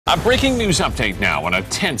A breaking news update now on a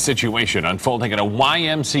tense situation unfolding at a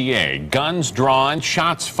YMCA. Guns drawn,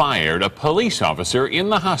 shots fired, a police officer in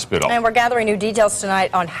the hospital. And we're gathering new details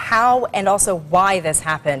tonight on how and also why this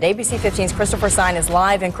happened. ABC 15's Christopher Stein is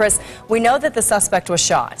live. And Chris, we know that the suspect was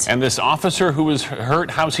shot. And this officer who was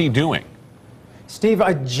hurt, how's he doing? Steve,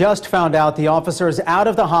 I just found out the officer is out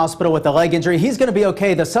of the hospital with a leg injury. He's going to be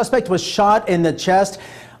okay. The suspect was shot in the chest.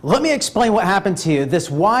 Let me explain what happened to you. This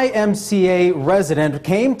YMCA resident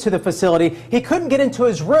came to the facility. He couldn't get into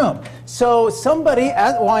his room. So somebody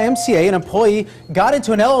at YMCA, an employee, got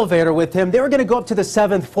into an elevator with him. They were going to go up to the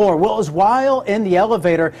 7th floor. Well, it was while in the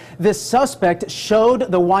elevator, this suspect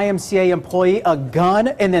showed the YMCA employee a gun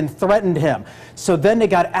and then threatened him. So then they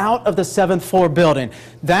got out of the 7th floor building.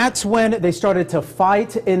 That's when they started to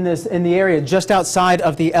fight in the area just outside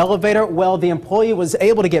of the elevator. Well, the employee was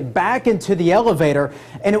able to get back into the elevator,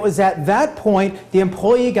 and it was at that point the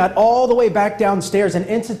employee got all the way back downstairs and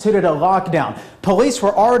instituted a lockdown. Police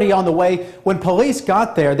were already on the way. When police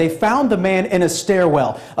got there, they found the man in a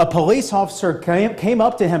stairwell. A police officer came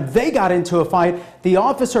up to him. They got into a fight. The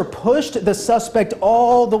officer pushed the suspect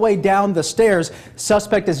all the way down the stairs.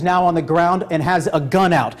 Suspect is now on the ground and has a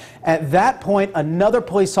gun out. At that point, another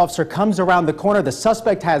police officer comes around the corner. The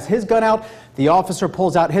suspect has his gun out. The officer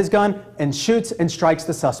pulls out his gun and shoots and strikes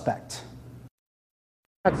the suspect.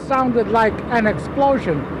 It sounded like an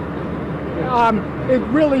explosion. It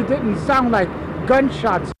really didn't sound like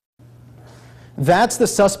gunshots. That's the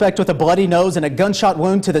suspect with a bloody nose and a gunshot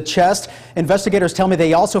wound to the chest. Investigators tell me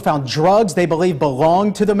they also found drugs they believe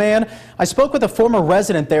belonged to the man. I spoke with a former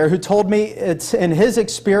resident there who told me it's in his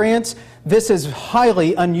experience, this is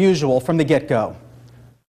highly unusual from the get-go.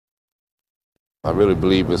 I really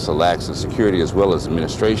believe it's a lax of security as well as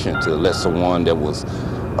administration to let someone that was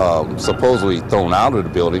supposedly thrown out of the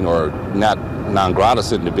building or not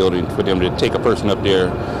non-gratis in the building, for them to take a person up there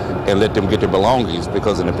and let them get their belongings,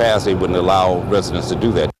 because in the past they wouldn't allow residents to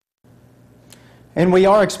do that. And we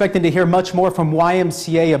are expecting to hear much more from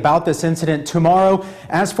YMCA about this incident tomorrow.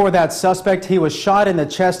 As for that suspect, he was shot in the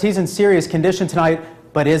chest. He's in serious condition tonight,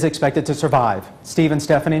 but is expected to survive. Steve and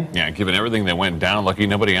Stephanie? Yeah, given everything that went down, lucky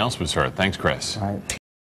nobody else was hurt. Thanks, Chris. All right.